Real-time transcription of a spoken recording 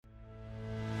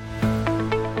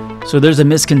So there's a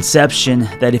misconception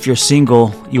that if you're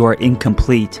single, you are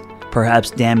incomplete, perhaps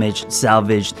damaged,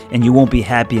 salvaged, and you won't be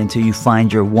happy until you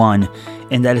find your one.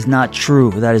 And that is not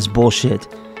true. That is bullshit.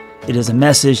 It is a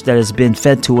message that has been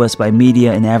fed to us by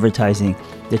media and advertising.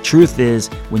 The truth is,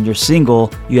 when you're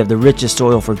single, you have the richest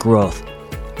soil for growth.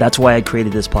 That's why I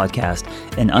created this podcast.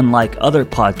 And unlike other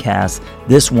podcasts,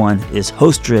 this one is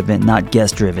host-driven, not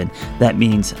guest-driven. That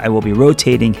means I will be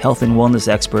rotating health and wellness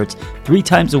experts 3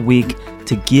 times a week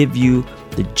to give you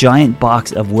the giant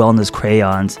box of wellness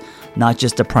crayons, not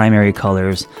just the primary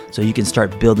colors, so you can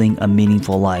start building a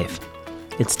meaningful life.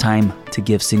 It's time to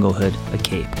give singlehood a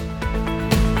cape.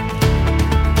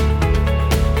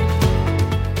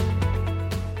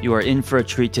 You are in for a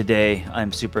treat today.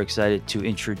 I'm super excited to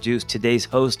introduce today's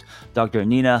host, Dr.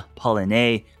 Nina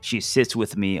Paulinet. She sits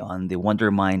with me on the Wonder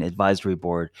Mind Advisory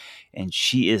Board, and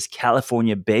she is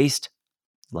California-based,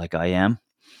 like I am.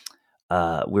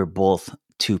 We're both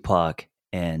Tupac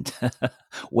and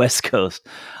West Coast.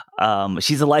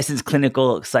 She's a licensed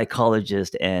clinical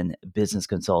psychologist and business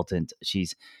consultant.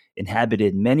 She's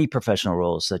inhabited many professional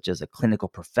roles, such as a clinical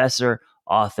professor,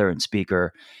 author, and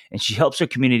speaker. And she helps her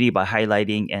community by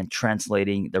highlighting and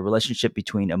translating the relationship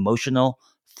between emotional,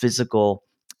 physical,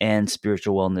 and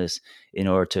spiritual wellness in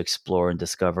order to explore and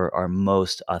discover our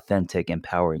most authentic,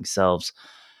 empowering selves.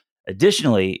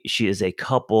 Additionally, she is a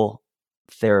couple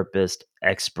therapist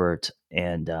expert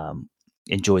and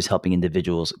enjoys helping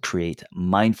individuals create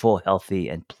mindful, healthy,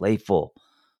 and playful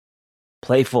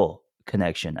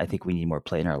connection. I think we need more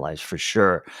play in our lives for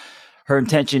sure. Her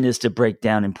intention is to break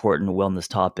down important wellness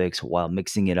topics while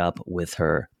mixing it up with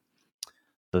her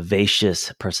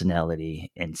vivacious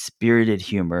personality and spirited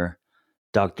humor.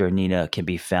 Dr. Nina can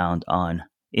be found on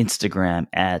Instagram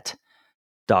at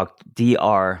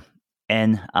DrNinaPolyne.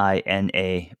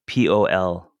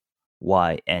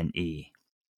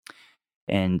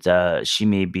 And she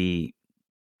may be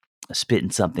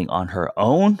spitting something on her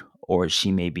own, or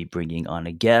she may be bringing on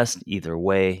a guest. Either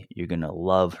way, you're going to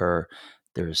love her.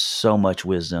 There's so much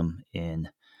wisdom in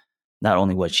not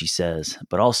only what she says,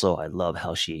 but also I love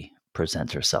how she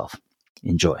presents herself.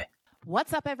 Enjoy.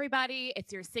 What's up, everybody?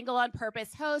 It's your Single on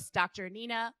Purpose host, Dr.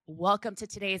 Nina. Welcome to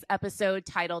today's episode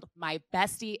titled, My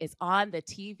Bestie is on the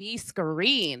TV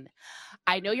Screen.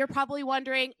 I know you're probably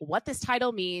wondering what this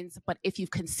title means, but if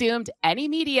you've consumed any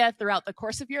media throughout the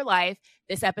course of your life,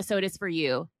 this episode is for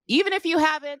you. Even if you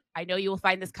haven't, I know you will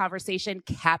find this conversation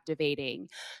captivating.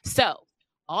 So,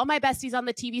 all my besties on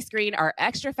the TV screen are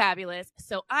extra fabulous,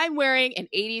 so I'm wearing an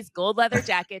 80s gold leather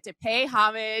jacket to pay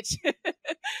homage.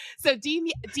 So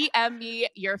DM me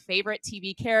your favorite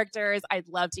TV characters. I'd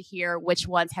love to hear which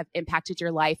ones have impacted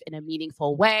your life in a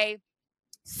meaningful way.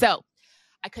 So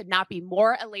I could not be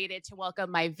more elated to welcome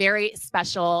my very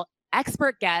special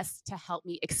expert guest to help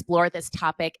me explore this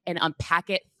topic and unpack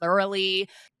it thoroughly.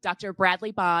 Dr.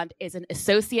 Bradley Bond is an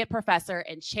associate professor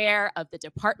and chair of the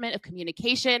Department of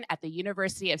Communication at the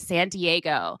University of San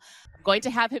Diego. I'm going to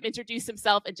have him introduce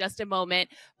himself in just a moment,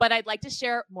 but I'd like to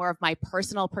share more of my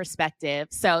personal perspective.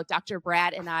 So Dr.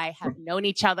 Brad and I have known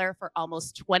each other for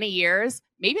almost 20 years.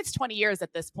 Maybe it's 20 years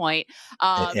at this point.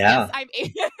 Yeah.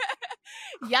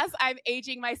 Yes, I'm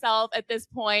aging myself at this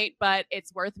point, but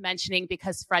it's worth mentioning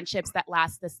because friendships that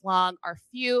last this long are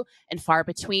few and far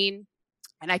between.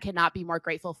 And I cannot be more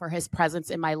grateful for his presence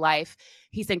in my life.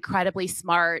 He's incredibly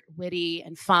smart, witty,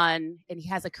 and fun, and he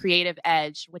has a creative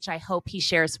edge, which I hope he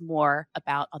shares more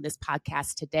about on this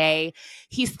podcast today.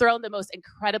 He's thrown the most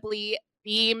incredibly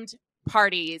themed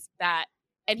parties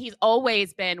and he's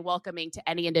always been welcoming to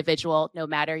any individual, no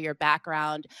matter your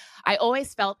background. I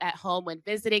always felt at home when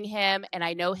visiting him, and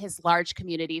I know his large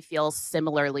community feels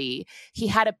similarly. He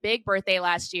had a big birthday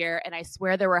last year, and I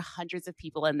swear there were hundreds of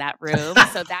people in that room.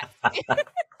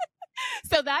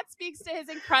 So that speaks to his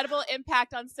incredible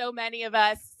impact on so many of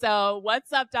us. So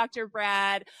what's up, Dr.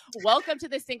 Brad? Welcome to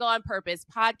the Single on Purpose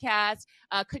podcast.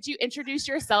 Could you introduce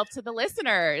yourself to the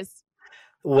listeners?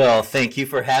 Well, thank you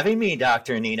for having me,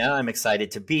 Dr. Nina. I'm excited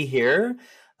to be here.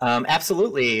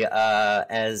 Absolutely.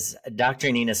 As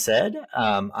Dr. Nina said,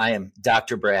 I am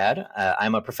Dr. Brad.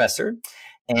 I'm a professor,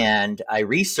 and I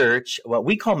research what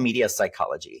we call media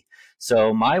psychology.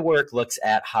 So my work looks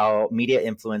at how media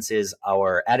influences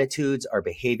our attitudes, our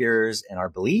behaviors, and our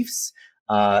beliefs,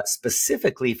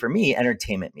 specifically for me,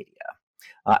 entertainment media.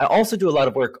 I also do a lot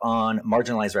of work on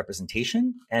marginalized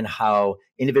representation and how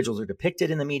individuals are depicted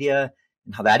in the media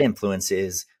and how that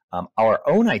influences our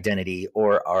own identity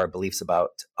or our beliefs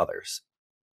about others.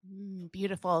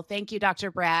 Beautiful. Thank you,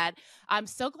 Dr. Brad. I'm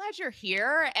so glad you're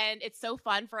here. And it's so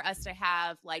fun for us to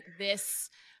have like this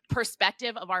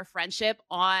perspective of our friendship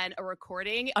on a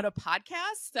recording on a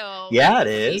podcast. So Yeah, it thank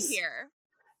you for being is. here.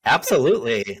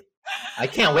 Absolutely. I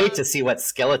can't wait to see what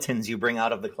skeletons you bring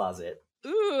out of the closet.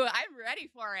 Ooh, I'm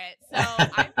ready for it. So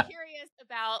I'm curious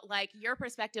about like your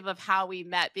perspective of how we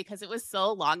met, because it was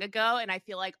so long ago and I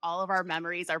feel like all of our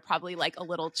memories are probably like a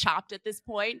little chopped at this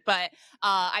point, but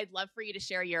I'd love for you to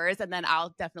share yours and then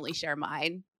I'll definitely share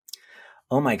mine.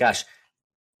 Oh my gosh.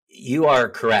 You are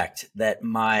correct that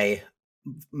my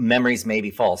memories may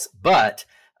be false, but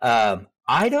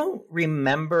I don't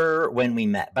remember when we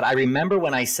met, but I remember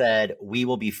when I said we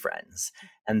will be friends.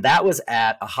 And that was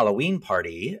at a Halloween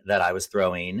party that I was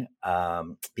throwing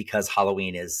because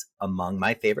Halloween is among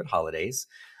my favorite holidays.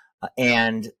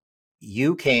 And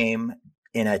you came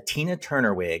in a Tina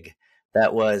Turner wig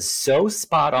that was so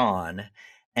spot on,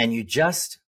 and you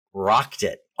just rocked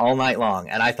it all night long.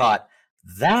 And I thought,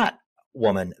 that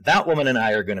woman and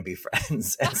I are going to be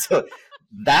friends. And so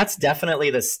that's definitely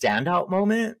the standout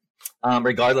moment,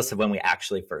 regardless of when we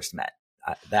actually first met.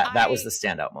 That was the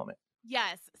standout moment.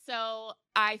 Yes. So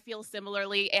I feel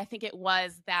similarly. I think it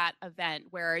was that event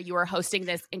where you were hosting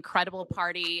this incredible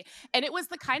party. And it was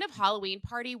the kind of Halloween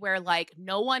party where like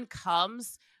no one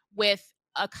comes with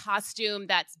a costume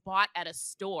that's bought at a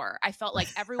store. I felt like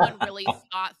everyone really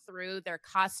thought through their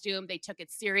costume. They took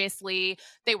it seriously.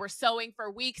 They were sewing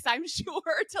for weeks, I'm sure,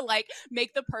 to like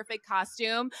make the perfect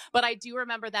costume. But I do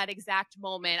remember that exact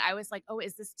moment. I was like, oh,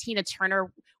 is this Tina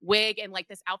Turner wig and like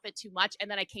this outfit too much? And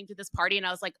then I came to this party and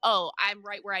I was like, oh, I'm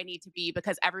right where I need to be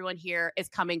because everyone here is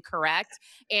coming correct.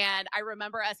 And I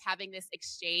remember us having this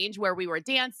exchange where we were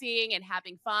dancing and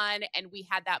having fun. And we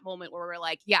had that moment where we were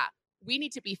like, yeah, we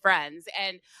need to be friends.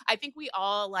 And I think we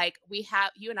all like,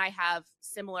 you and I have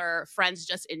similar friends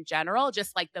just in general,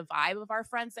 just like the vibe of our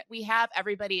friends that we have.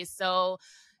 Everybody is so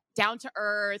down to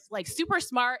earth, like super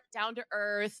smart, down to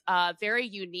earth, very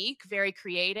unique, very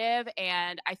creative.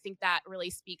 And I think that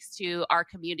really speaks to our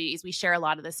communities. We share a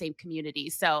lot of the same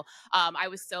communities. So I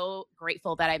was so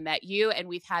grateful that I met you, and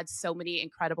we've had so many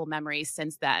incredible memories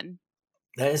since then.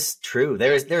 That is true.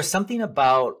 There's something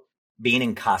about being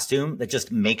in costume that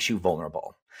just makes you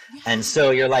vulnerable. Yeah. And so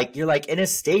you're like in a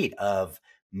state of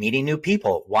meeting new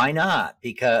people. Why not?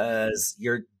 Because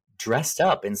you're dressed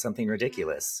up in something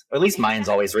ridiculous. Or at least mine's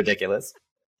always ridiculous.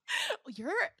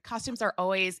 Your costumes are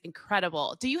always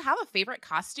incredible. Do you have a favorite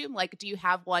costume? Like, do you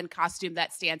have one costume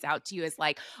that stands out to you as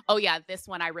like, oh yeah, this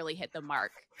one I really hit the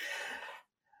mark?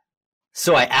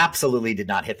 So I absolutely did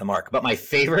not hit the mark, but my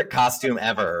favorite costume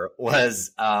ever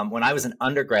was when I was an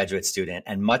undergraduate student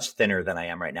and much thinner than I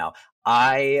am right now.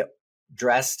 I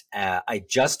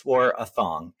just wore a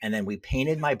thong, and then we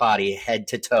painted my body head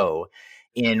to toe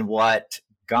in what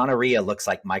gonorrhea looks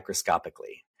like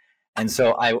microscopically. And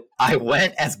so I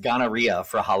went as gonorrhea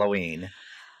for Halloween,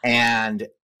 and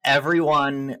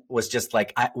everyone was just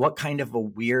like, what kind of a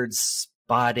weird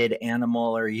spotted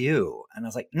animal are you? And I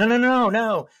was like,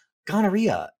 no.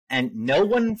 Gonorrhea. And no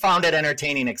one found it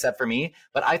entertaining except for me,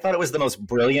 but I thought it was the most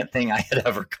brilliant thing I had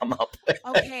ever come up with.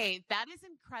 Okay, that is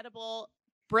incredible,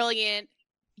 brilliant,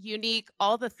 unique,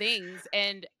 all the things.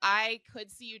 And I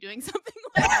could see you doing something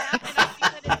like that. And I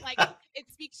think that it's like,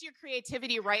 it speaks to your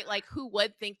creativity, right? Like, who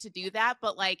would think to do that?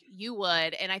 But like, you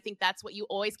would. And I think that's what you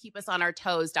always keep us on our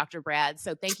toes, Dr. Brad.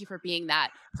 So thank you for being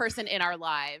that person in our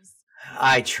lives.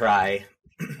 I try.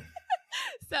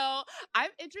 So I'm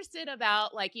interested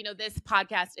about like, this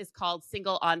podcast is called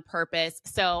Single on Purpose.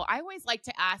 So I always like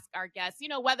to ask our guests,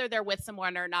 whether they're with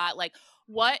someone or not, like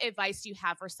what advice do you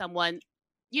have for someone,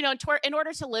 in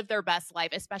order to live their best life,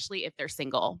 especially if they're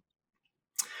single?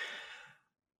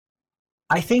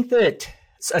 I think that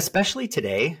especially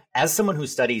today, as someone who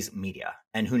studies media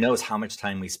and who knows how much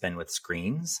time we spend with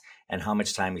screens and how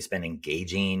much time we spend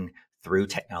engaging through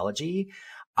technology,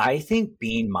 I think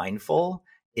being mindful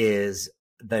is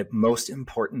the most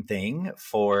important thing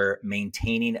for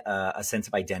maintaining a sense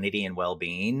of identity and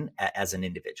well-being as an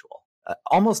individual.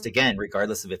 Almost again,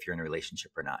 regardless of if you're in a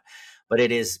relationship or not. But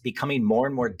it is becoming more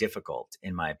and more difficult,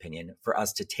 in my opinion, for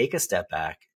us to take a step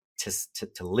back,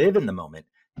 to live in the moment,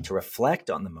 to reflect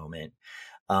on the moment,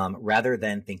 rather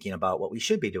than thinking about what we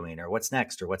should be doing or what's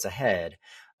next or what's ahead,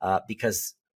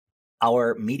 because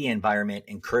our media environment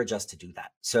encourage us to do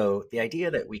that. So the idea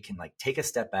that we can like take a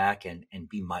step back and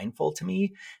be mindful, to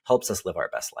me, helps us live our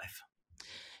best life.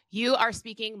 You are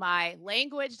speaking my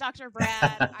language, Dr.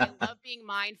 Brad. I love being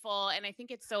mindful. And I think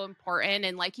it's so important.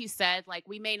 And like you said, like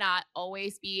we may not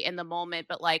always be in the moment,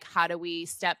 but like, how do we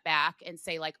step back and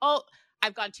say like, oh,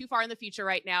 I've gone too far in the future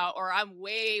right now, or I'm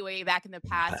way, way back in the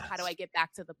past. How do I get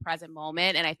back to the present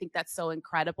moment? And I think that's so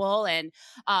incredible. And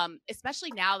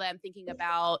especially now that I'm thinking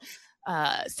about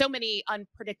so many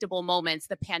unpredictable moments.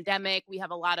 The pandemic, we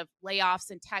have a lot of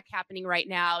layoffs in tech happening right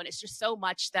now, and it's just so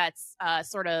much that's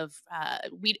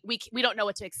we don't know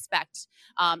what to expect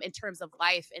in terms of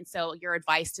life. And so, your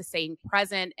advice to staying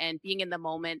present and being in the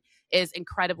moment is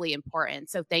incredibly important.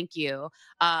 So, thank you.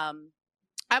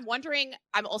 I'm wondering,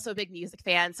 I'm also a big music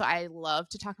fan, so I love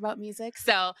to talk about music.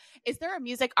 So, is there a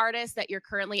music artist that you're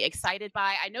currently excited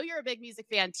by? I know you're a big music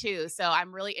fan too, so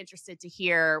I'm really interested to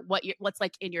hear what's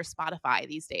like in your Spotify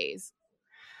these days.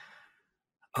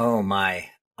 Oh my.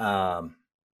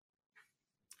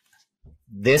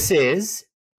 This is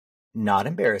not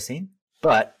embarrassing,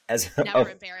 but Never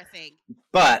embarrassing.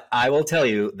 But I will tell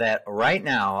you that right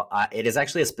now, it is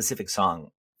actually a specific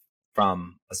song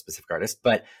from a specific artist,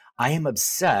 but I am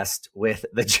obsessed with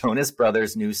the Jonas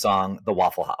Brothers' new song, The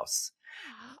Waffle House.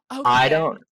 Okay. I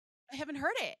haven't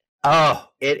heard it.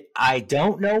 I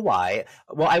don't know why.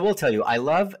 Well, I will tell you, I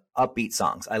love upbeat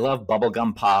songs. I love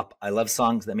bubblegum pop. I love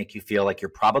songs that make you feel like you're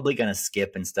probably going to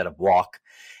skip instead of walk.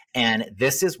 And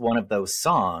this is one of those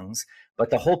songs,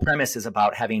 but the whole premise is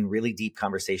about having really deep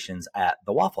conversations at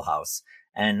the Waffle House.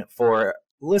 And for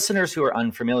listeners who are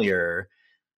unfamiliar,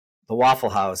 the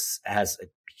Waffle House has a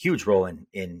huge role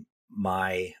in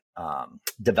my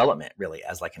development, really,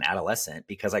 as like an adolescent,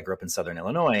 because I grew up in Southern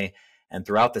Illinois, and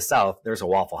throughout the South, there's a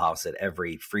Waffle House at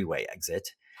every freeway exit.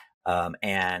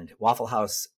 And Waffle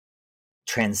House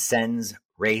transcends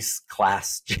race,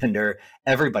 class, gender.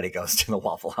 Everybody goes to the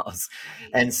Waffle House.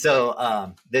 And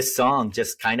so this song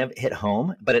just kind of hit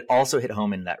home, but it also hit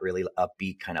home in that really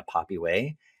upbeat kind of poppy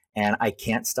way. And I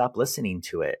can't stop listening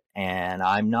to it. And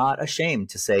I'm not ashamed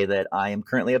to say that I am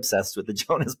currently obsessed with the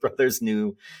Jonas Brothers'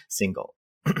 new single.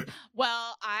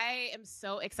 Well, I am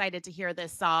so excited to hear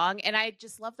this song. And I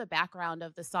just love the background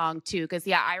of the song too. Cause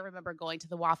yeah, I remember going to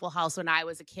the Waffle House when I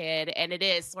was a kid. And it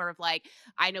is sort of like,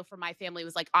 I know for my family, it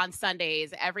was like on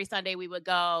Sundays, every Sunday we would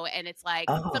go. And it's like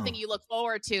something you look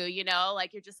forward to, you know,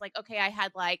 like you're just like, okay, I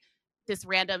had like this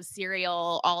random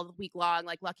cereal all week long,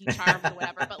 like Lucky Charms or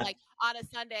whatever. But like on a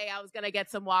Sunday, I was going to get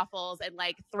some waffles and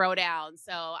like throw down.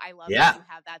 So I love that you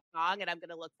have that song, and I'm going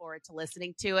to look forward to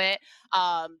listening to it.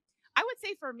 I would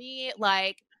say for me,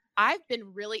 like I've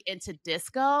been really into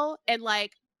disco, and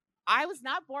like I was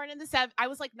not born in I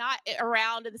was like not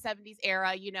around in the 70s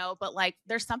era, you know, but like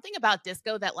there's something about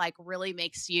disco that like really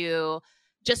makes you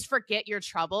just forget your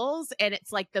troubles. And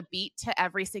it's like the beat to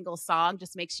every single song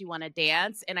just makes you want to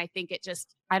dance. And I think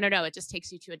I don't know, it just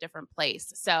takes you to a different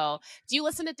place. So do you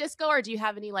listen to disco, or do you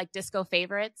have any like disco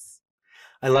favorites?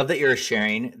 I love that you're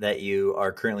sharing that you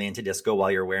are currently into disco while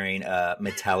you're wearing a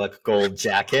metallic gold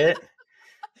jacket.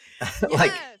 Yes.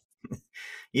 Like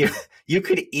you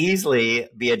could easily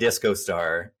be a disco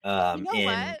star you know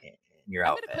in your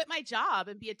outfit. I'm going to quit my job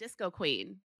and be a disco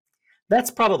queen.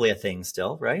 That's probably a thing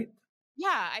still, right?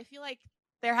 Yeah, I feel like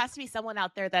there has to be someone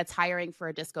out there that's hiring for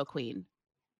a disco queen.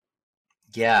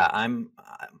 Yeah,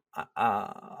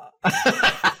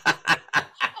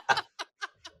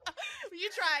 You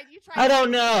tried. I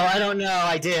don't know.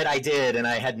 I did, and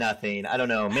I had nothing. I don't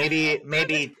know.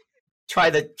 Maybe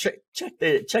try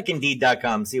check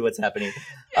Indeed.com, see what's happening.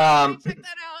 Yeah, check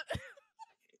that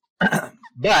out.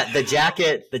 But the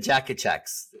jacket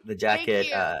checks. The jacket.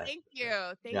 Thank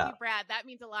you, Brad. That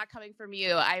means a lot coming from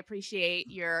you. I appreciate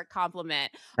your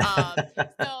compliment.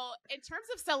 So in terms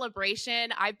of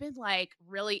celebration, I've been like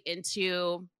really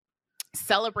into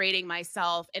celebrating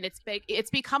myself, and it's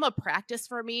become a practice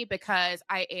for me, because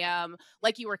I am,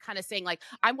 like you were kind of saying, like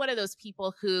I'm one of those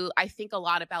people who I think a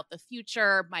lot about the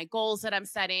future, my goals that I'm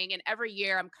setting, and every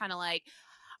year I'm kind of like,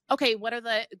 okay, what are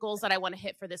the goals that I want to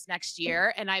hit for this next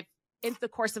year? And I've, in the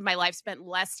course of my life, spent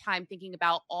less time thinking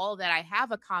about all that I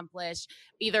have accomplished,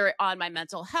 either on my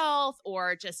mental health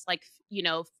or just like, you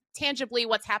know, tangibly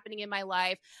what's happening in my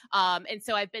life. And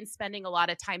so I've been spending a lot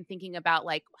of time thinking about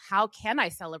like, how can I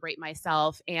celebrate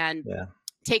myself and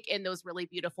take in those really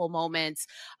beautiful moments.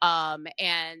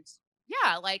 And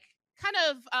yeah, like kind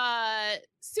of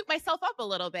suit myself up a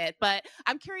little bit. But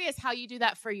I'm curious how you do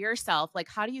that for yourself. Like,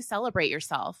 how do you celebrate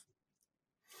yourself?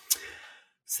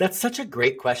 So that's such a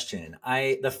great question.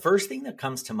 The first thing that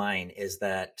comes to mind is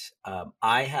that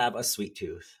I have a sweet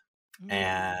tooth.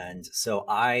 And so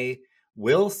I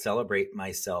will celebrate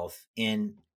myself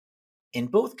in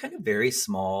both kind of very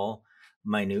small,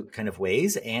 minute kind of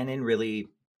ways, and in really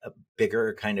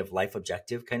bigger kind of life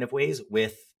objective kind of ways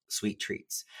with sweet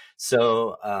treats.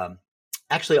 So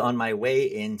actually, on my way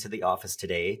into the office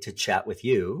today to chat with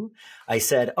you, I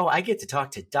said, I get to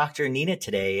talk to Dr. Nina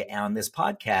today on this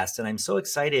podcast, and I'm so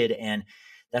excited. And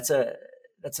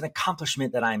that's an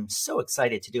accomplishment that I'm so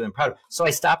excited to do and proud of. So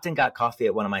I stopped and got coffee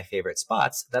at one of my favorite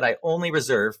spots that I only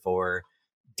reserve for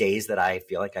days that I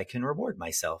feel like I can reward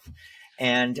myself.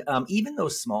 And even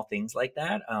those small things like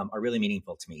that are really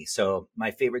meaningful to me. So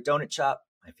my favorite donut shop,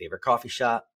 my favorite coffee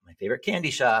shop, my favorite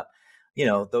candy shop,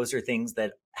 those are things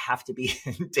that have to be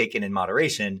taken in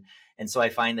moderation. And so I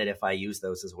find that if I use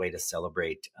those as a way to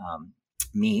celebrate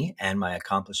me and my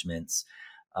accomplishments,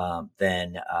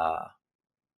 then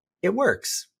it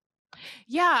works.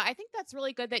 Yeah, I think that's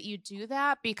really good that you do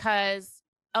that, because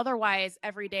otherwise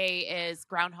every day is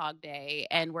Groundhog Day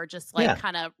and we're just like Yeah.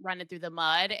 kind of running through the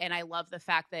mud. And I love the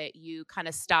fact that you kind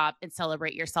of stop and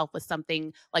celebrate yourself with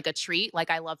something like a treat. Like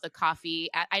I love the coffee.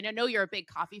 I know you're a big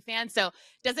coffee fan. So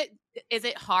is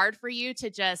it hard for you to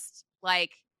just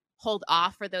like hold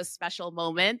off for those special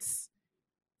moments?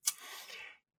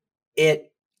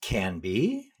 It can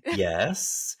be,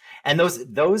 yes. And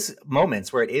those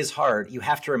moments where it is hard, you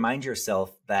have to remind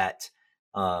yourself that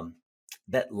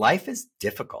that life is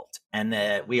difficult and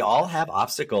that we all have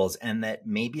obstacles, and that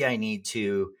maybe I need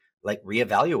to like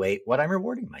reevaluate what I'm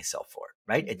rewarding myself for,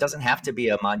 right? It doesn't have to be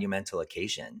a monumental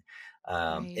occasion.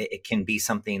 Right. It can be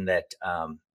something that,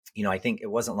 I think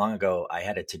it wasn't long ago, I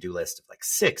had a to-do list of like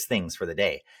 6 things for the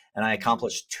day, and I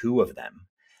accomplished 2 of them.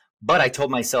 But I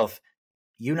told myself,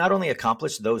 you not only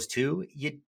accomplished those 2,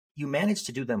 you managed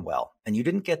to do them well, and you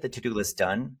didn't get the to-do list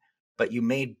done, but you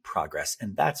made progress,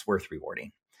 and that's worth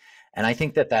rewarding. And I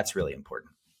think that that's really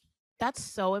important. That's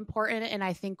so important. And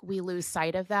I think we lose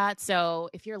sight of that. So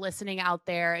if you're listening out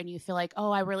there and you feel like,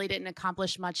 oh, I really didn't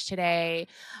accomplish much today,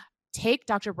 take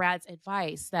Dr. Brad's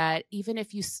advice that even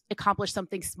if you accomplish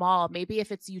something small, maybe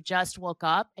if it's you just woke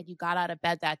up and you got out of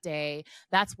bed that day,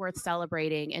 that's worth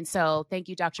celebrating. And so thank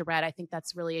you, Dr. Brad. I think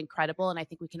that's really incredible. And I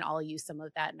think we can all use some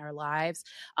of that in our lives.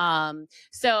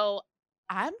 So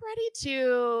I'm ready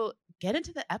to get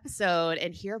into the episode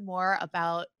and hear more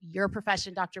about your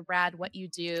profession, Dr. Brad, what you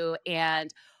do, and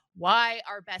why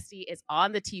our bestie is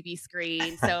on the TV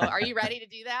screen. So are you ready to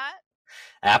do that?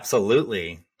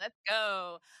 Absolutely. Let's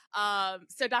go.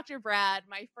 So Dr. Brad,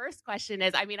 my first question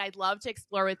is, I'd love to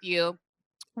explore with you,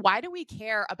 why do we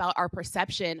care about our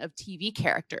perception of TV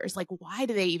characters? Like, why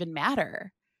do they even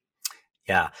matter?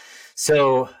 Yeah.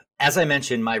 So as I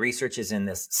mentioned, my research is in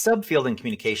this subfield in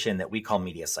communication that we call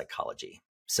media psychology.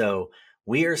 So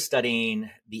we are studying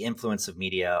the influence of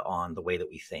media on the way that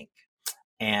we think.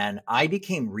 And I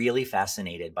became really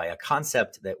fascinated by a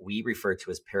concept that we refer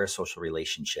to as parasocial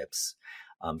relationships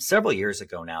several years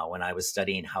ago now, when I was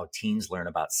studying how teens learn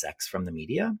about sex from the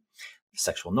media,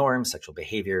 sexual norms, sexual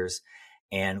behaviors.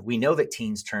 And we know that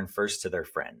teens turn first to their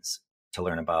friends to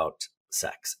learn about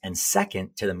sex, and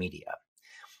second to the media.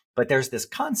 But there's this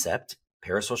concept,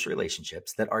 parasocial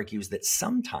relationships, that argues that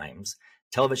sometimes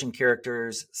television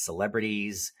characters,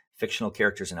 celebrities, fictional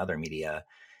characters in other media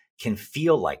can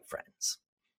feel like friends.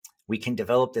 We can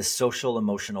develop this social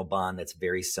emotional bond that's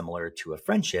very similar to a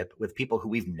friendship with people who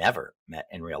we've never met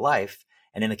in real life.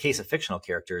 And in the case of fictional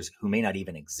characters, who may not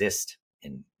even exist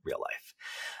in real life.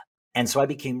 And so I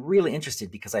became really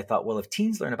interested because I thought, well, if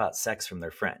teens learn about sex from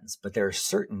their friends, but there are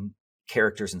certain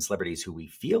characters and celebrities who we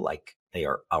feel like they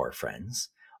are our friends,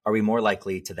 are we more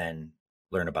likely to then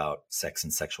learn about sex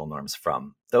and sexual norms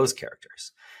from those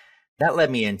characters? That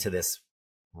led me into this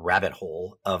rabbit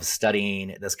hole of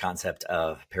studying this concept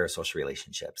of parasocial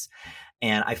relationships.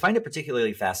 And I find it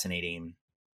particularly fascinating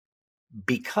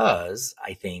because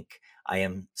I think I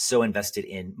am so invested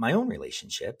in my own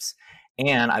relationships.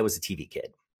 And I was a TV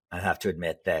kid. I have to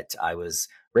admit that I was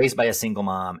raised by a single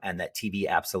mom, and that TV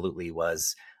absolutely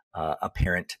was a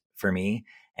parent for me.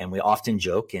 And we often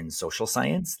joke in social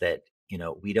science that,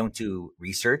 we don't do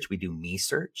research, we do me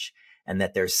search, and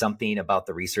that there's something about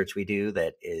the research we do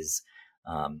that is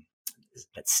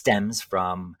that stems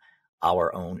from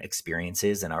our own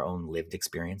experiences and our own lived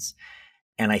experience.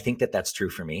 And I think that that's true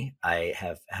for me. I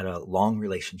have had a long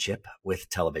relationship with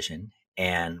television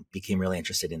and became really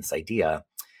interested in this idea.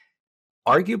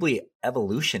 Arguably,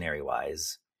 evolutionary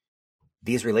wise,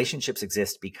 these relationships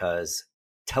exist because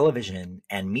television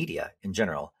and media in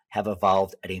general have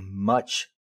evolved at a much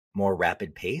more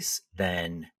rapid pace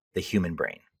than the human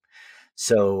brain.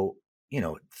 So,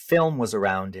 film was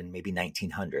around in maybe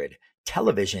 1900.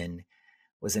 Television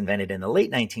was invented in the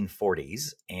late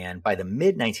 1940s. And by the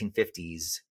mid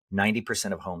 1950s,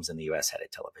 90% of homes in the US had a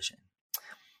television.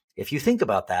 If you think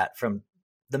about that, from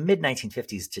the mid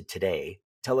 1950s to today,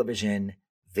 television,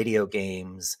 video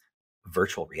games,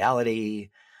 virtual reality,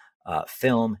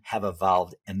 film have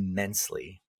evolved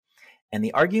immensely. And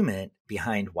the argument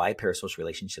behind why parasocial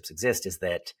relationships exist is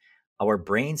that our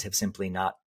brains have simply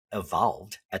not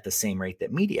evolved at the same rate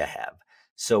that media have.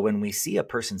 So when we see a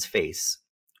person's face,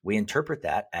 we interpret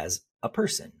that as a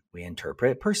person. We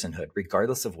interpret personhood,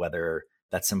 regardless of whether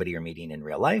that's somebody you're meeting in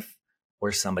real life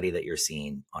or somebody that you're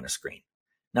seeing on a screen.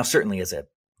 Now, certainly as a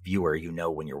viewer, you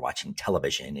know when you're watching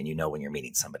television and you know when you're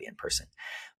meeting somebody in person.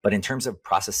 But in terms of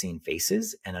processing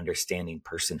faces and understanding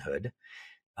personhood,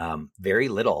 very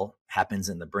little happens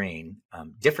in the brain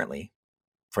differently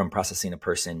from processing a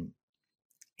person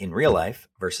in real life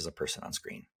versus a person on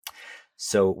screen.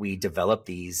 So we develop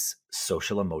these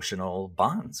social emotional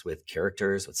bonds with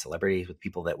characters, with celebrities, with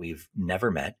people that we've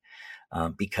never met,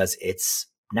 because it's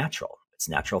natural. It's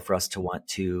natural for us to want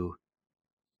to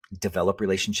develop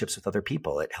relationships with other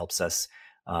people. It helps us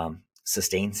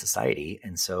sustain society.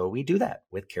 And so we do that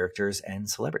with characters and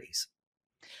celebrities.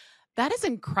 That is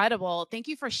incredible. Thank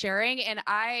you for sharing. And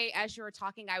as you were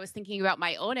talking, I was thinking about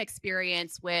my own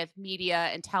experience with media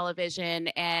and television.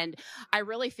 And I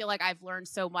really feel like I've learned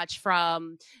so much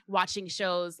from watching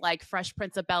shows like Fresh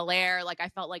Prince of Bel-Air. Like I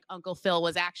felt like Uncle Phil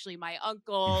was actually my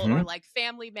uncle, or Mm-hmm. like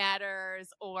Family Matters,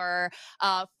 or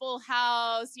Full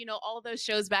House, all those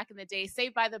shows back in the day,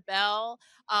 Saved by the Bell.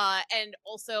 And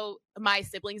also my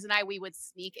siblings and we would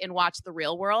sneak and watch The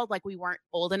Real World. Like we weren't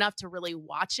old enough to really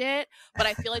watch it, but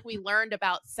I feel like we learned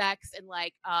about sex and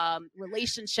like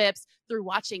relationships through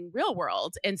watching Real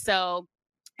World. And so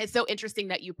it's so interesting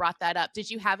that you brought that up.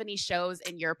 Did you have any shows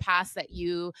in your past that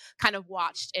you kind of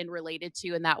watched and related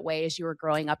to in that way as you were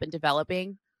growing up and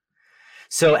developing?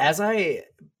 So as I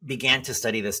began to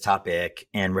study this topic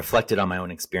and reflected on my own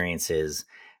experiences,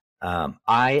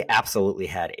 I absolutely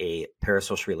had a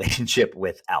parasocial relationship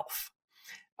with Alf.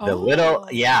 Oh,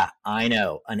 I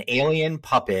know, an alien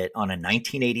puppet on a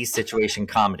 1980s situation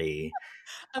comedy.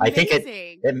 I think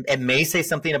amazing. it may say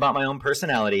something about my own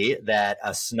personality that a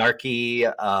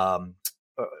snarky,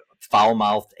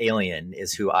 foul-mouthed alien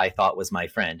is who I thought was my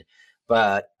friend.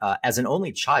 But as an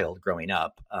only child growing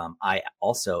up, I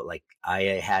also I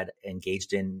had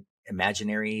engaged in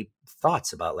imaginary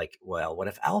thoughts about well, what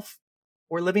if Alf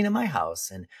were living in my house,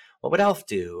 and what would Alf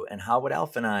do, and how would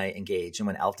Alf and I engage? And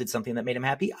when Alf did something that made him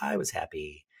happy, I was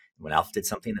happy. And when Alf did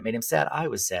something that made him sad, I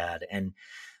was sad. And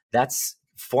that's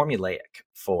formulaic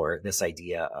for this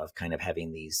idea of kind of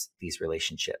having these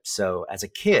relationships. So as a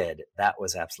kid, that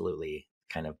was absolutely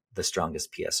kind of the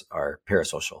strongest PSR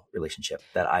parasocial relationship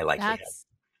that I likely That's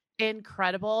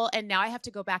incredible. And now I have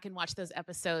to go back and watch those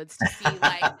episodes to see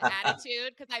like the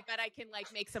attitude, because I bet I can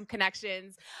like make some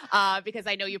connections because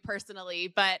I know you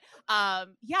personally. But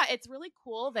yeah, it's really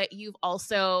cool that you've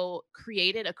also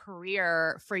created a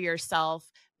career for yourself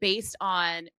based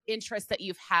on interests that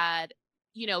you've had,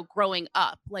 growing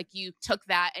up. Like you took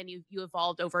that and you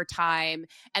evolved over time,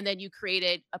 and then you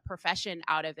created a profession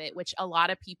out of it, which a lot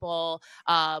of people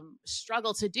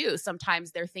struggle to do.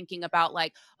 Sometimes they're thinking about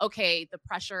like, okay, the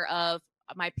pressure of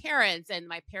my parents, and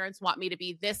my parents want me to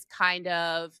be this kind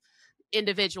of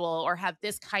individual or have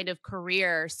this kind of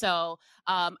career. So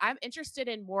I'm interested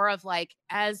in more of like,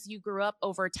 as you grew up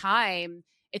over time,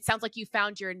 it sounds like you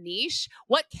found your niche.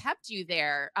 What kept you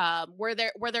there? Were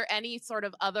there any sort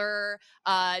of other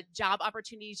job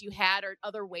opportunities you had, or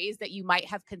other ways that you might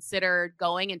have considered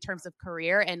going in terms of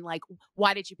career? And like,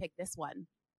 why did you pick this one?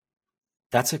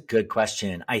 That's a good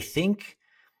question. I think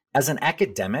as an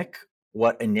academic,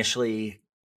 what initially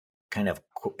kind of,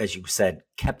 as you said,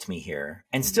 kept me here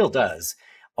and still Mhm. does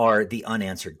are the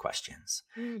unanswered questions.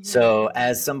 So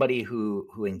as Mhm. somebody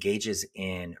who engages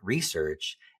in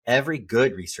research, every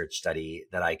good research study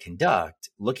that I conduct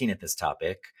looking at this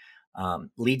topic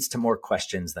leads to more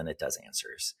questions than it does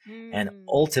answers. And Mm.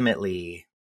 ultimately,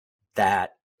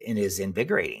 that it is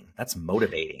invigorating. That's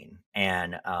motivating.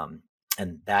 And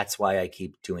that's why I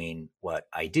keep doing what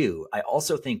I do. I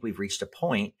also think we've reached a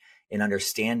point in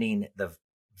understanding the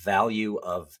value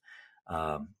of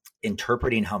um,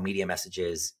 interpreting how media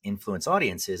messages influence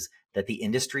audiences that the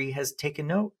industry has taken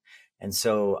note. And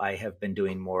so I have been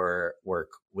doing more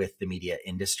work with the media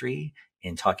industry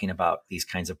in talking about these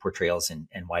kinds of portrayals and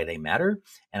why they matter.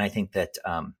 And I think that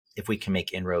if we can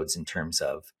make inroads in terms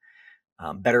of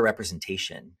better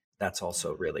representation, that's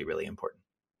also really, really important.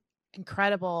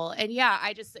 Incredible. And yeah,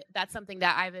 that's something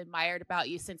that I've admired about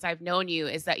you since I've known you,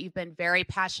 is that you've been very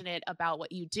passionate about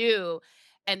what you do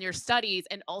and your studies,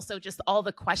 and also just all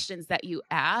the questions that you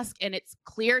ask. And it's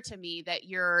clear to me that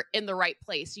you're in the right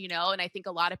place, and I think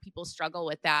a lot of people struggle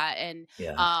with that. And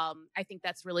Yeah. I think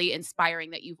that's really inspiring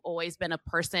that you've always been a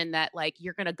person that like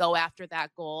you're going to go after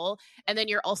that goal. And then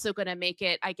you're also going to make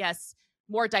it, I guess,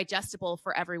 more digestible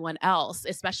for everyone else,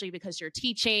 especially because you're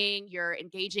teaching, you're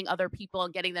engaging other people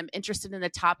and getting them interested in the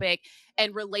topic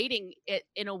and relating it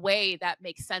in a way that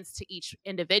makes sense to each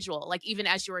individual. Like even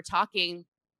as you were talking,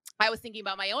 I was thinking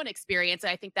about my own experience.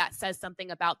 And I think that says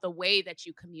something about the way that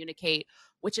you communicate,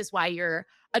 which is why you're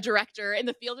a director in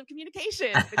the field of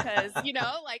communications, because,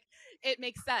 like it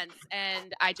makes sense.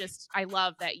 And I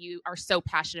love that you are so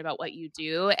passionate about what you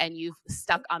do and you've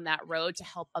stuck on that road to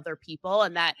help other people,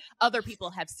 and that other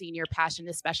people have seen your passion,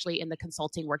 especially in the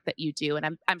consulting work that you do.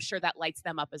 And I'm sure that lights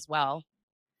them up as well.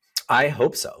 I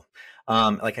hope so.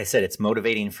 Like I said, it's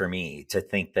motivating for me to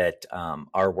think that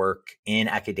our work in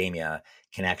academia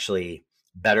can actually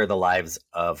better the lives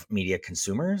of media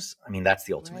consumers. I mean, that's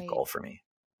the ultimate Right. goal for me.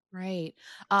 Right.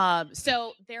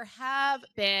 So there have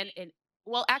been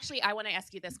well, actually, I want to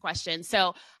ask you this question.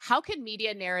 So, how can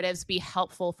media narratives be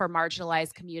helpful for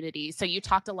marginalized communities? So, you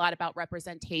talked a lot about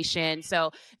representation. So,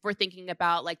 if we're thinking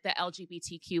about like the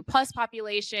LGBTQ plus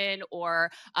population, or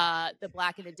the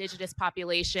Black and Indigenous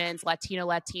populations, Latino,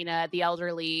 Latina, the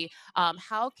elderly,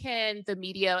 how can the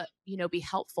media, be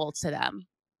helpful to them?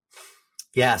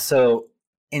 Yeah. So,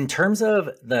 in terms of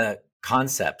the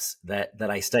concepts that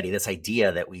I study, this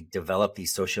idea that we develop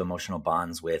these socio emotional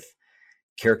bonds with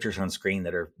characters on screen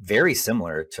that are very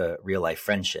similar to real life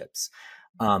friendships.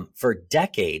 For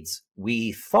decades,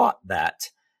 we thought that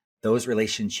those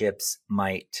relationships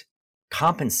might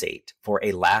compensate for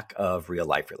a lack of real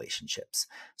life relationships.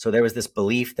 So there was this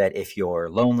belief that if you're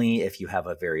lonely, if you have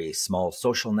a very small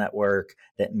social network,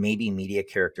 that maybe media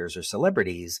characters or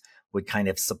celebrities would kind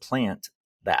of supplant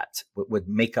that, would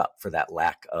make up for that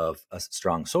lack of a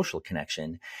strong social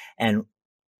connection. And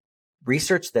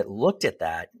research that looked at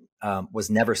that was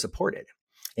never supported.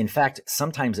 In fact,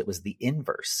 sometimes it was the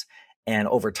inverse. And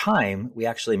over time, we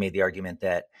actually made the argument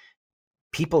that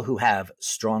people who have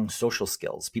strong social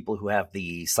skills, people who have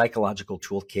the psychological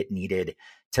toolkit needed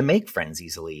to make friends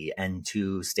easily and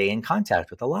to stay in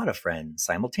contact with a lot of friends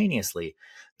simultaneously,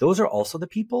 those are also the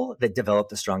people that develop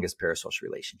the strongest parasocial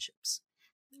relationships.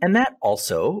 And that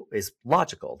also is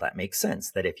logical. That makes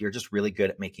sense, that if you're just really good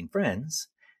at making friends,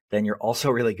 then you're also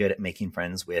really good at making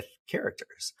friends with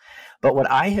characters. But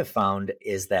what I have found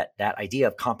is that that idea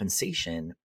of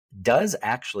compensation does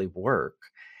actually work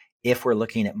if we're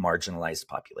looking at marginalized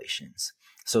populations.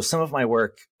 So some of my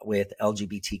work with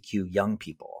LGBTQ young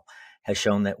people has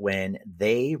shown that when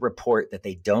they report that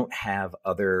they don't have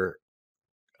other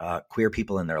queer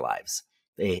people in their lives,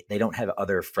 they don't have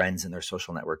other friends in their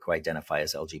social network who identify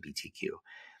as LGBTQ,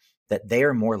 that they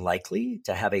are more likely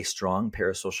to have a strong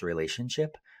parasocial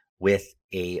relationship with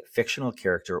a fictional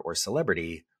character or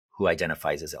celebrity who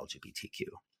identifies as LGBTQ.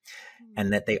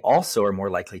 And that they also are more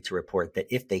likely to report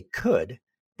that if they could,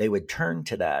 they would turn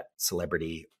to that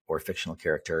celebrity or fictional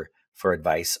character for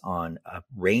advice on a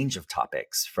range of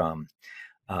topics, from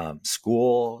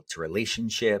school to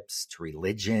relationships to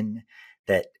religion,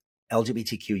 that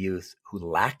LGBTQ youth who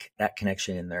lack that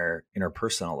connection in their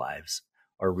interpersonal lives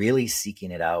are really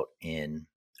seeking it out in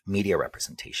media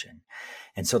representation.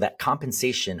 And so that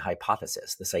compensation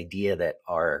hypothesis, this idea that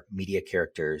our media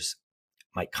characters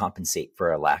might compensate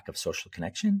for a lack of social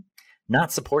connection,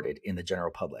 not supported in the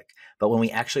general public. But when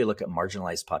we actually look at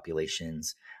marginalized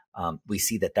populations, we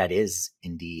see that that is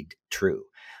indeed true.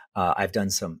 I've done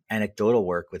some anecdotal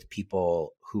work with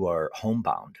people who are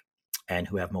homebound and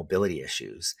who have mobility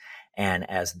issues. And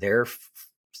as their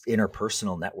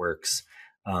interpersonal networks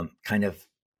kind of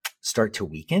start to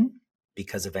weaken,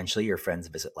 because eventually your friends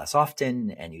visit less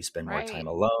often and you spend more time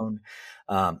alone,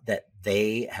 that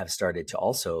they have started to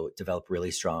also develop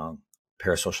really strong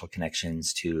parasocial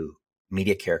connections to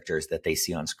media characters that they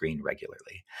see on screen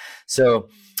regularly. So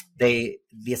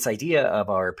this idea of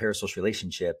our parasocial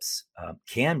relationships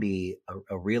can be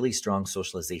a really strong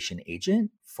socialization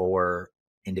agent for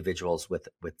individuals with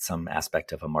some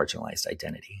aspect of a marginalized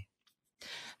identity.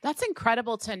 That's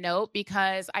incredible to note,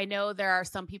 because I know there are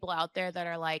some people out there that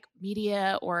are like,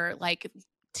 media or like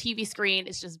TV screen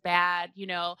is just bad,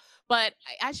 But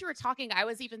as you were talking, I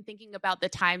was even thinking about the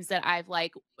times that I've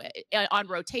like on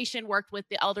rotation worked with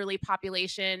the elderly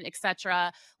population,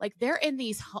 etc. Like they're in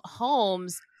these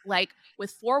homes like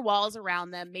with four walls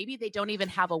around them. Maybe they don't even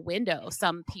have a window.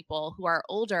 Some people who are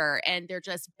older and they're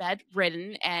just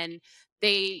bedridden and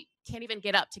they can't even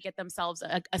get up to get themselves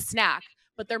a snack,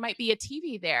 but there might be a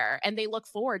TV there and they look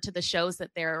forward to the shows that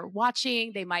they're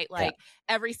watching. They might Yeah. like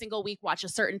every single week watch a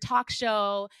certain talk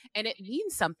show, and it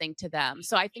means something to them.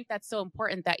 So I think that's so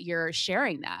important that you're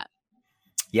sharing that.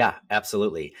 Yeah,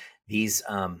 absolutely. These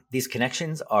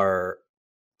connections are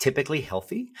typically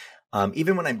healthy.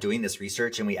 Even when I'm doing this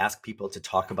research and we ask people to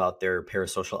talk about their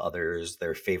parasocial others,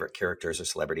 their favorite characters or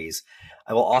celebrities,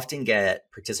 I will often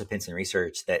get participants in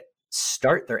research that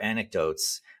start their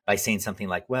anecdotes by saying something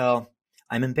like, well,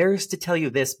 I'm embarrassed to tell you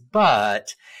this,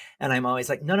 but, And I'm always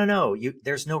like, no,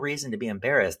 there's no reason to be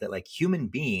embarrassed that like human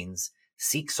beings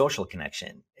seek social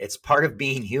connection. It's part of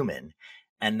being human.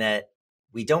 And that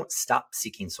we don't stop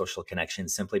seeking social connection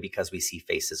simply because we see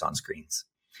faces on screens,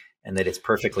 and that it's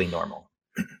perfectly normal.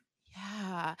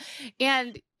 Yeah.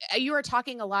 And you were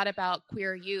talking a lot about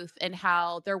queer youth and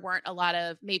how there weren't a lot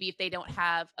of, maybe if they don't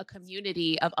have a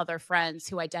community of other friends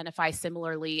who identify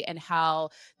similarly, and how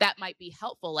that might be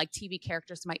helpful, like TV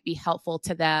characters might be helpful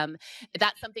to them.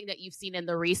 That's something that you've seen in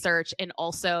the research and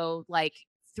also like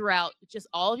throughout just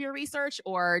all of your research?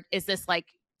 Or is this like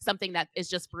something that is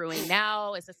just brewing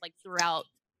now? Is this like throughout,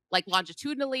 like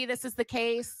longitudinally, this is the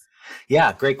case?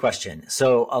 Yeah, great question.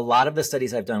 So a lot of the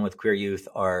studies I've done with queer youth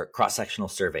are cross-sectional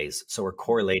surveys. So we're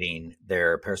correlating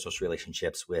their parasocial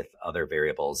relationships with other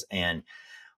variables. And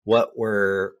what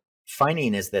we're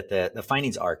finding is that the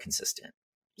findings are consistent.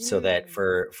 So that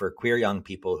Mm, for queer young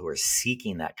people who are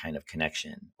seeking that kind of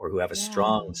connection or who have a yeah.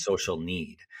 strong social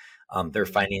need, they're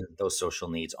Mhm. finding those social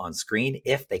needs on screen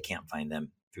if they can't find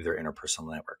them through their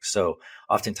interpersonal network. So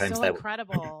oftentimes So that,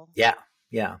 incredible. yeah,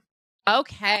 yeah.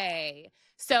 Okay.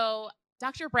 So,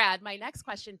 Dr. Brad, my next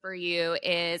question for you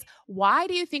is, why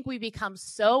do you think we become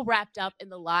so wrapped up in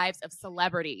the lives of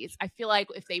celebrities? I feel like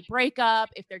if they break up,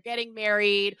 if they're getting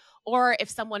married, or if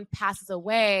someone passes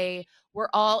away, we're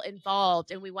all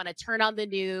involved and we want to turn on the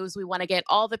news. We want to get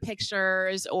all the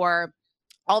pictures or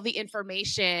all the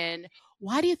information.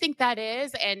 Why do you think that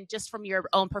is? And just from your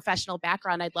own professional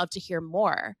background, I'd love to hear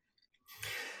more.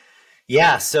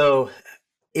 Yeah. So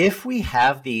if we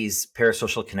have these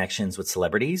parasocial connections with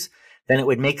celebrities, then it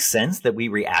would make sense that we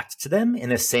react to them in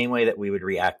the same way that we would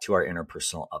react to our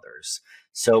interpersonal others.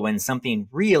 So when something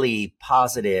really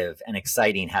positive and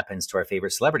exciting happens to our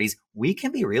favorite celebrities, we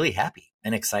can be really happy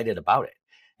and excited about it.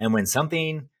 And when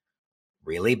something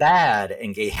really bad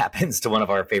happens to one of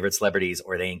our favorite celebrities,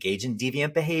 or they engage in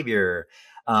deviant behavior,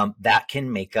 that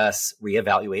can make us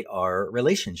reevaluate our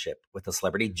relationship with the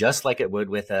celebrity, just like it would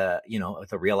with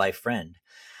with a real life friend.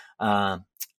 Um,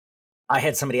 I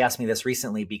had somebody ask me this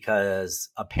recently because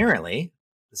apparently,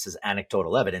 this is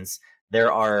anecdotal evidence,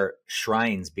 there are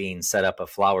shrines being set up of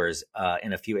flowers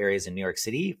in a few areas in New York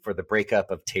City for the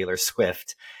breakup of Taylor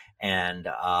Swift and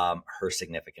her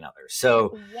significant other.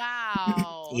 So,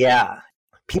 Wow. yeah,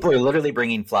 people are literally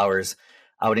bringing flowers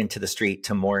out into the street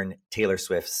to mourn Taylor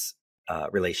Swift's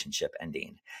relationship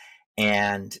ending.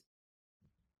 And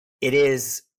it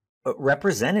is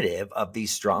representative of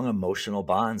these strong emotional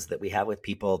bonds that we have with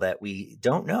people that we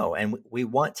don't know. And we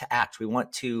want to act, we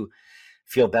want to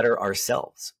feel better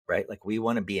ourselves, right? Like we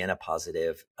want to be in a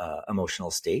positive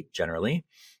emotional state generally.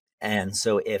 And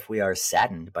so if we are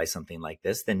saddened by something like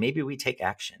this, then maybe we take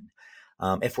action.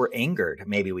 If we're angered,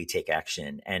 maybe we take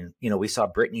action. And, we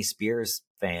saw Britney Spears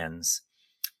fans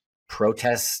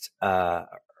protest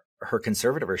her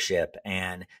conservatorship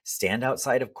and stand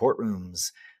outside of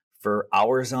courtrooms for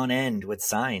hours on end with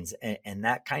signs. And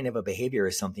that kind of a behavior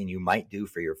is something you might do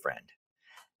for your friend.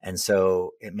 And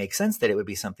so it makes sense that it would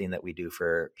be something that we do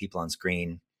for people on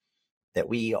screen that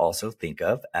we also think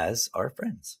of as our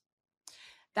friends.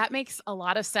 That makes a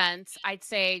lot of sense. I'd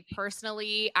say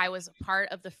personally, I was a part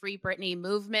of the Free Britney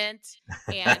movement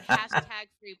and hashtag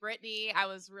Free Britney. I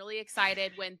was really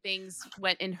excited when things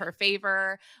went in her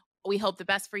favor. We hope the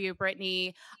best for you,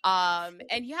 Brittany.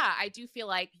 And yeah, I do feel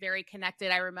like very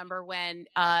connected. I remember when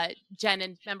Jen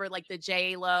and remember like the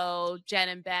J Lo, Jen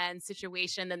and Ben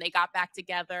situation, then they got back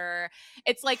together.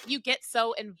 It's like you get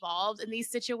so involved in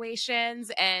these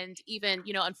situations. And even,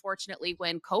 unfortunately,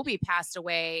 when Kobe passed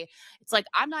away, it's like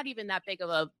I'm not even that big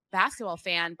of a basketball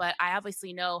fan, but I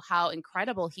obviously know how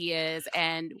incredible he is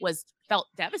and was felt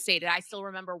devastated. I still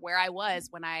remember where I was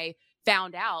when I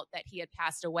found out that he had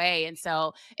passed away. And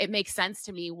so it makes sense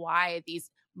to me why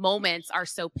these moments are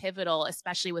so pivotal,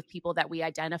 especially with people that we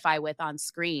identify with on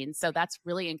screen. So that's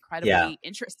really Yeah. incredibly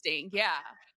interesting. Yeah.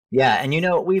 Yeah. And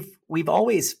we've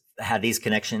always had these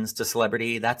connections to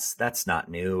celebrity. That's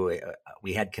not new.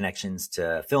 We had connections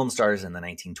to film stars in the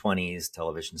 1920s,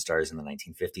 television stars in the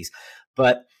 1950s.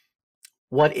 But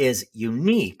what is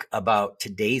unique about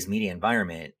today's media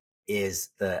environment is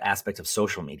the aspect of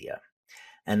social media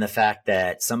and the fact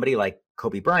that somebody like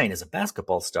Kobe Bryant is a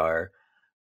basketball star,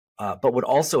 but would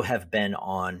also have been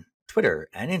on Twitter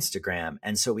and Instagram.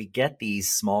 And so we get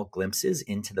these small glimpses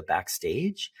into the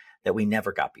backstage that we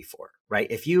never got before, right?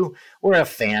 If you were a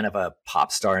fan of a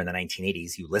pop star in the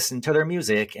 1980s, you listened to their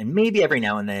music, and maybe every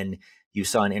now and then you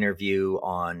saw an interview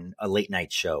on a late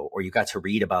night show, or you got to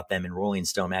read about them in Rolling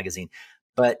Stone magazine.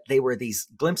 But they were these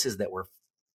glimpses that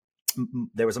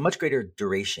there was a much greater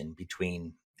duration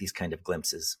between these kind of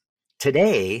glimpses.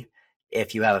 Today,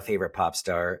 if you have a favorite pop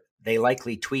star, they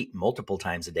likely tweet multiple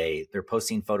times a day. They're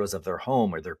posting photos of their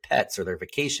home or their pets or their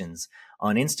vacations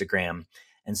on Instagram.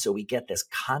 And so we get this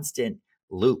constant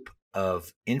loop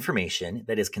of information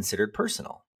that is considered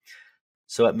personal.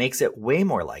 So it makes it way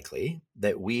more likely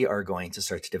that we are going to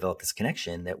start to develop this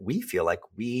connection that we feel like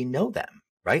we know them,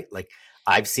 right? Like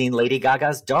I've seen Lady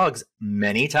Gaga's dogs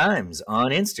many times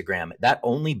on Instagram. That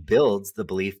only builds the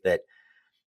belief that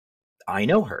I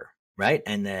know her, right?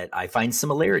 And that I find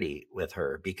similarity with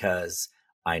her because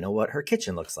I know what her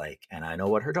kitchen looks like and I know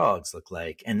what her dogs look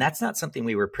like. And that's not something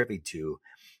we were privy to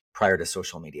prior to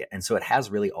social media. And so it has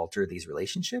really altered these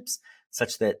relationships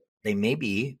such that they may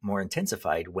be more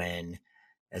intensified when,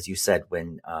 as you said,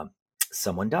 when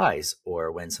someone dies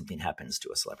or when something happens to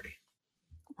a celebrity.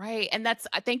 Right. And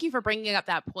thank you for bringing up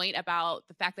that point about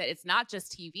the fact that it's not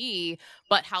just TV,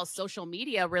 but how social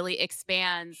media really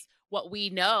expands what we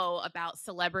know about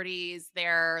celebrities,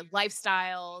 their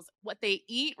lifestyles, what they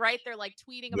eat, right? They're like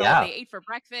tweeting about what Yeah. they ate for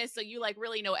breakfast. So you like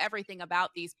really know everything about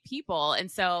these people. And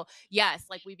so, yes,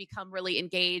 like we become really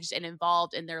engaged and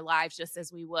involved in their lives just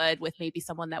as we would with maybe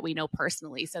someone that we know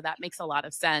personally. So that makes a lot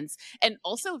of sense. And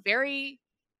also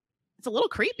it's a little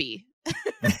creepy.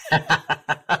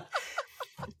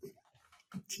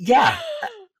 Yeah.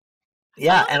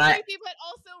 Yeah. And creepy, but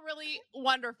also really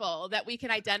wonderful that we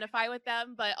can identify with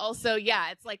them. But also,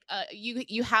 yeah, it's like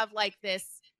you have like this.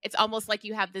 It's almost like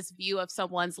you have this view of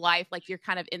someone's life, like you're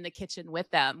kind of in the kitchen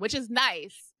with them, which is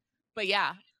nice. But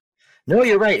yeah. No,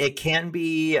 you're right. It can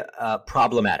be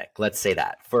problematic. Let's say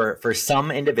that for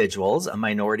some individuals, a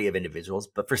minority of individuals,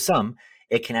 but for some,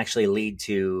 it can actually lead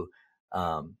to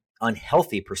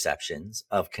unhealthy perceptions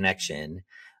of connection.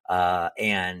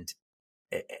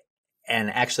 And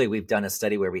actually, we've done a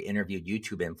study where we interviewed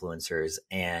YouTube influencers,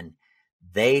 and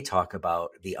they talk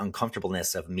about the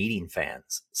uncomfortableness of meeting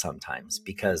fans sometimes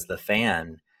because the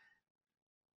fan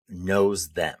knows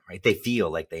them, right? They feel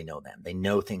like they know them. They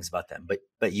know things about them.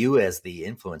 But you as the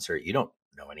influencer, you don't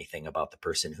know anything about the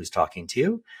person who's talking to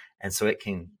you. And so it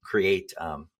can create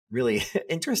really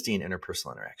interesting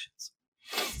interpersonal interactions.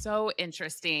 So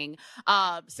interesting.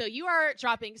 So you are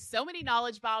dropping so many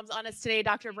knowledge bombs on us today,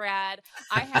 Dr. Brad.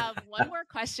 I have one more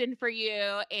question for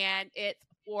you, and it's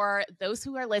for those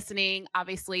who are listening,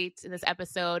 obviously, to this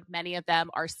episode. Many of them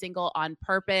are single on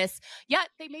purpose, yet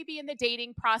they may be in the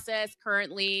dating process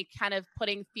currently, kind of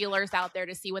putting feelers out there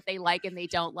to see what they like and they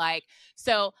don't like.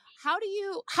 So how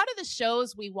do the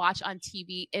shows we watch on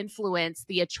TV influence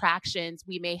the attractions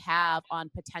we may have on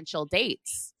potential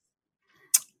dates?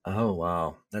 Oh,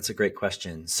 wow. That's a great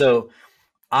question. So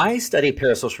I study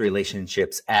parasocial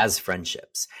relationships as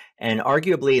friendships. And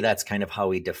arguably, that's kind of how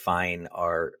we define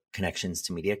our connections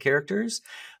to media characters.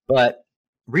 But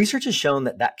research has shown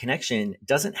that that connection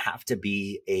doesn't have to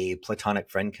be a platonic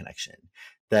friend connection,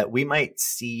 that we might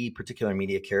see particular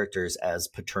media characters as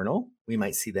paternal. We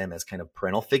might see them as kind of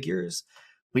parental figures.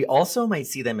 We also might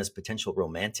see them as potential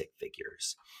romantic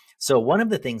figures. So one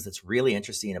of the things that's really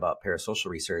interesting about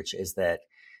parasocial research is that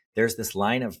there's this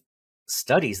line of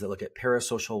studies that look at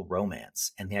parasocial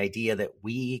romance and the idea that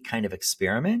we kind of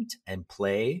experiment and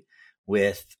play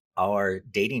with our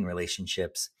dating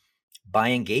relationships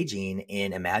by engaging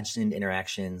in imagined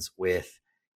interactions with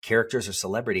characters or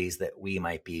celebrities that we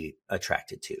might be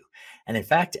attracted to. And in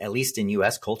fact, at least in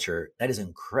US culture, that is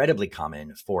incredibly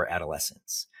common for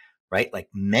adolescents, right? Like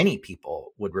many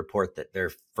people would report that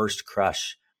their first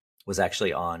crush was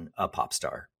actually on a pop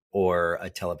star or a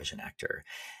television actor.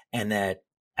 And that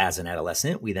as an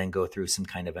adolescent, we then go through some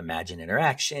kind of imagined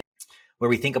interaction where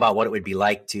we think about what it would be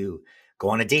like to go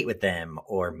on a date with them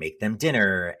or make them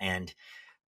dinner. And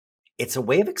it's a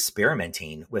way of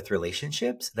experimenting with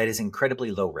relationships that is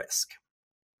incredibly low risk,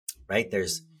 right?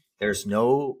 There's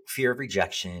no fear of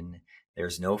rejection.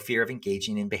 There's no fear of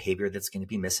engaging in behavior that's going to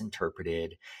be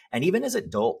misinterpreted. And even as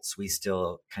adults, we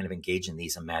still kind of engage in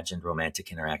these imagined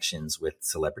romantic interactions with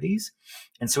celebrities.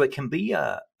 And so it can be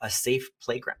a safe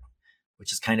playground,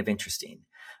 which is kind of interesting.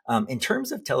 In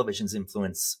terms of television's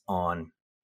influence on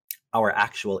our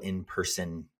actual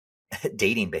in-person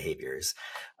dating behaviors,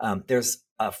 there's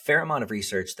a fair amount of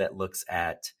research that looks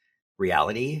at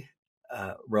reality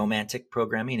romantic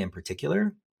programming in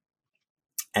particular,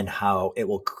 and how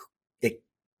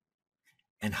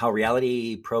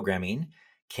reality programming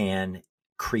can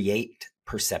create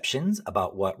perceptions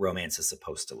about what romance is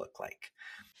supposed to look like.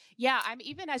 Yeah,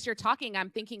 even as you're talking, I'm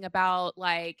thinking about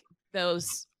like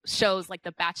those shows like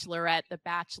The Bachelorette, The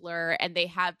Bachelor, and they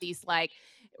have these like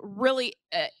really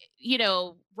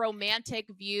romantic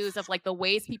views of like the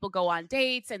ways people go on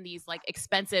dates and these like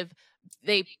expensive,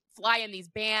 they fly in these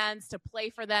bands to play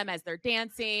for them as they're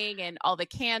dancing and all the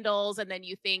candles. And then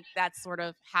you think that's sort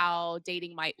of how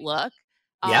dating might look.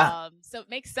 Yeah. So it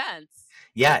makes sense.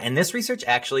 Yeah. And this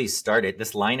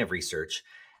line of research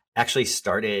actually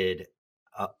started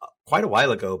quite a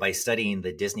while ago by studying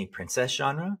the Disney princess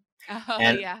genre. Oh,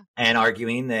 and, yeah. and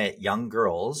arguing that young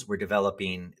girls were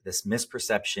developing this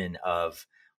misperception of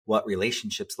what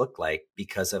relationships look like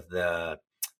because of the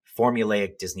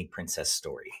formulaic Disney princess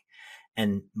story.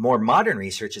 And more modern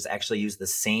research has actually used the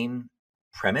same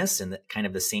premise and kind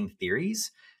of the same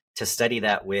theories to study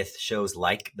that with shows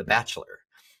like The Bachelor,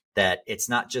 that it's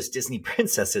not just Disney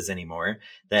princesses anymore,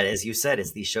 that, as you said,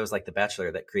 it's these shows like The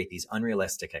Bachelor that create these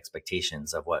unrealistic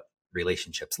expectations of what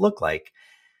relationships look like.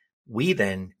 We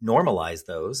then normalize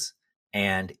those,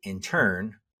 and in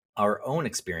turn, our own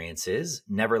experiences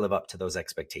never live up to those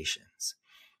expectations.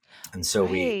 And so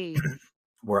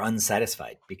we're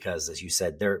unsatisfied because, as you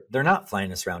said, they're not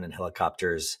flying us around in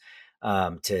helicopters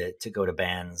to go to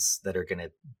bands that are going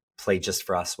to play just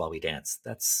for us while we dance.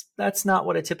 That's not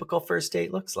what a typical first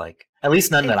date looks like. At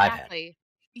least none that I've had.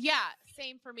 Yeah,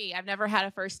 same for me. I've never had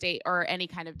a first date or any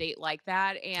kind of date like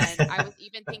that. And I was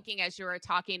even thinking as you were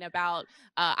talking about,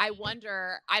 I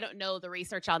wonder, I don't know the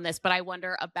research on this, but I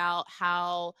wonder about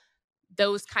how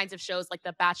those kinds of shows like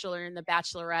The Bachelor and The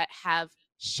Bachelorette have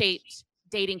shaped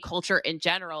dating culture in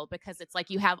general, because it's like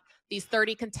you have these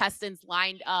 30 contestants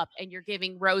lined up and you're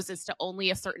giving roses to only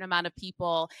a certain amount of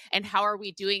people. And how are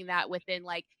we doing that within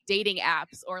like dating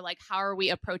apps, or like how are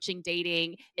we approaching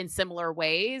dating in similar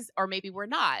ways? Or maybe we're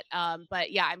not.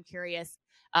 But yeah, I'm curious,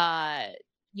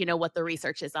 what the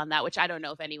research is on that, which I don't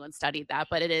know if anyone studied that,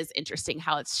 but it is interesting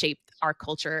how it's shaped our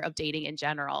culture of dating in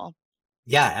general.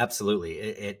 Yeah, absolutely.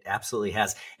 It absolutely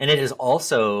has. And it has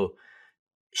also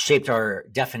shaped our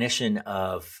definition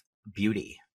of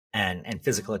beauty and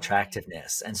physical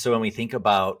attractiveness. And so when we think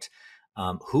about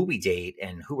who we date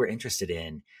and who we're interested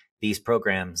in, these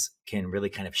programs can really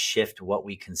kind of shift what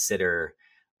we consider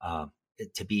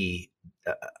to be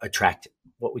attractive,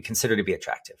 what we consider to be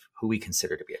attractive, who we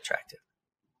consider to be attractive.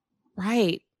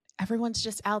 Right. Everyone's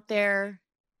just out there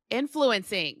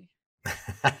influencing.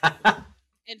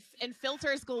 And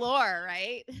filters galore,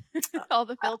 right? All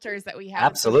the filters that we have.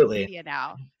 Absolutely. On social media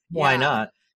now. Why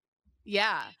not?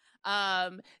 Yeah.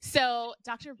 So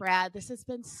Dr. Brad, this has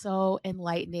been so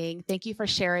enlightening. Thank you for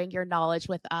sharing your knowledge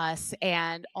with us.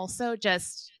 And also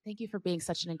just thank you for being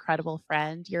such an incredible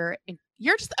friend. You're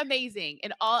just amazing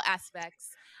in all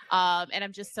aspects. And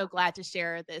I'm just so glad to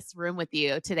share this room with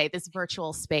you today, this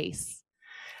virtual space.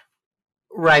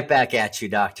 Right back at you,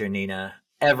 Dr. Nina.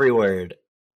 Every word.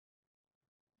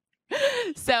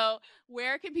 So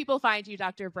where can people find you,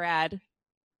 Dr. Brad?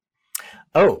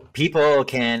 Oh, people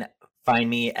can find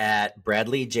me at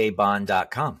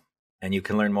bradleyjbond.com, and you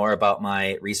can learn more about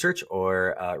my research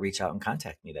or reach out and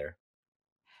contact me there.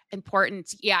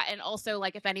 Important. Yeah. And also,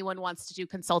 like, if anyone wants to do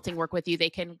consulting work with you, they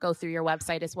can go through your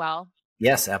website as well.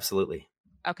 Yes, absolutely.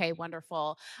 Okay,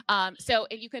 wonderful. So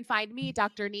you can find me,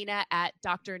 Dr. Nina, at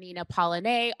Dr. Nina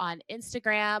Paulinet on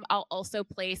Instagram. I'll also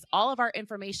place all of our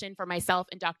information for myself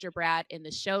and Dr. Brad in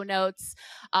the show notes.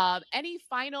 Any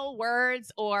final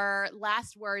words or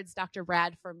last words, Dr.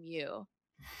 Brad, from you?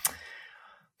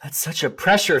 That's such a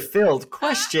pressure-filled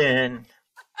question.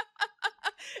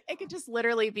 It could just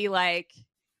literally be like,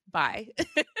 bye.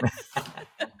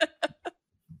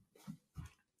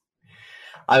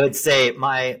 I would say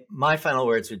my final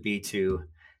words would be to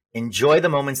enjoy the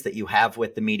moments that you have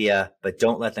with the media, but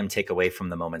don't let them take away from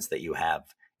the moments that you have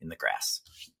in the grass.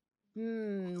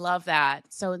 Love that.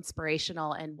 So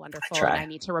inspirational and wonderful. And I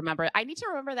need to remember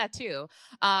that too.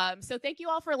 So thank you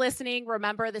all for listening.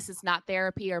 Remember, this is not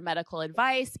therapy or medical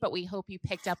advice, but we hope you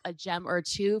picked up a gem or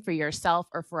two for yourself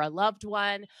or for a loved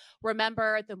one.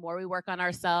 Remember, the more we work on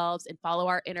ourselves and follow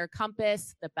our inner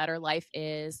compass, the better life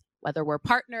is, whether we're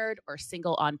partnered or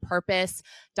single on purpose.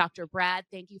 Dr. Brad,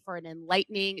 thank you for an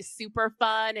enlightening, super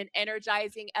fun, and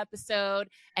energizing episode.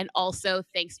 And also,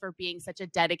 thanks for being such a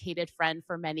dedicated friend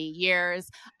for many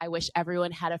years. I wish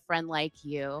everyone had a friend like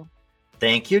you.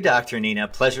 Thank you, Dr. Nina.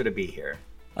 Pleasure to be here.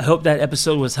 I hope that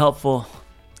episode was helpful.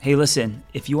 Hey, listen,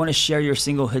 if you want to share your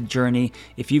singlehood journey,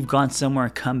 if you've gone somewhere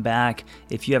and come back,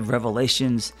 if you have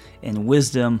revelations and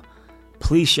wisdom,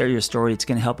 please share your story. It's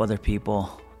going to help other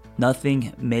people.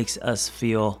 Nothing makes us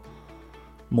feel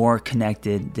more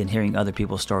connected than hearing other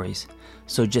people's stories.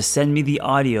 So just send me the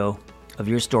audio of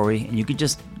your story, and you can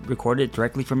just record it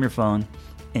directly from your phone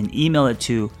and email it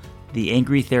to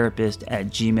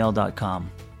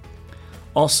theangrytherapist@gmail.com.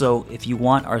 Also, if you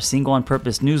want our Single on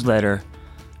Purpose newsletter,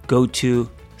 go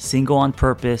to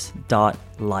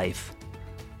singleonpurpose.life.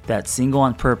 That's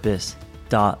singleonpurpose,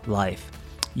 singleonpurpose.life.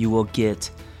 You will get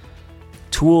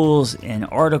tools and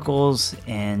articles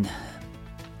and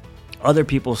other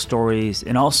people's stories,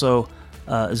 and also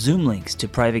Zoom links to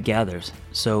private gathers.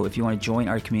 So if you want to join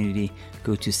our community,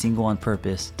 go to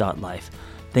singleonpurpose.life.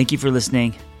 Thank you for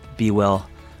listening. Be well.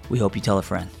 We hope you tell a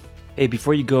friend. Hey,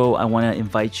 before you go, I want to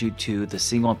invite you to the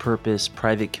Single on Purpose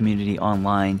private community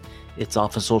online. It's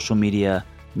off of social media,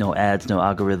 no ads, no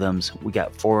algorithms. We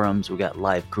got forums, we got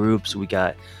live groups, we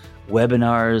got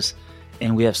webinars,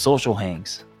 and we have social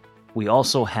hangs. We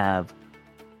also have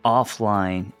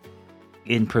offline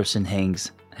in-person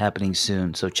hangs happening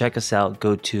soon. So check us out.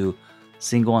 Go to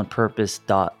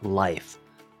singleonpurpose.life.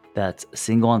 That's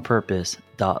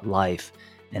singleonpurpose.life,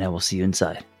 and I will see you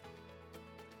inside.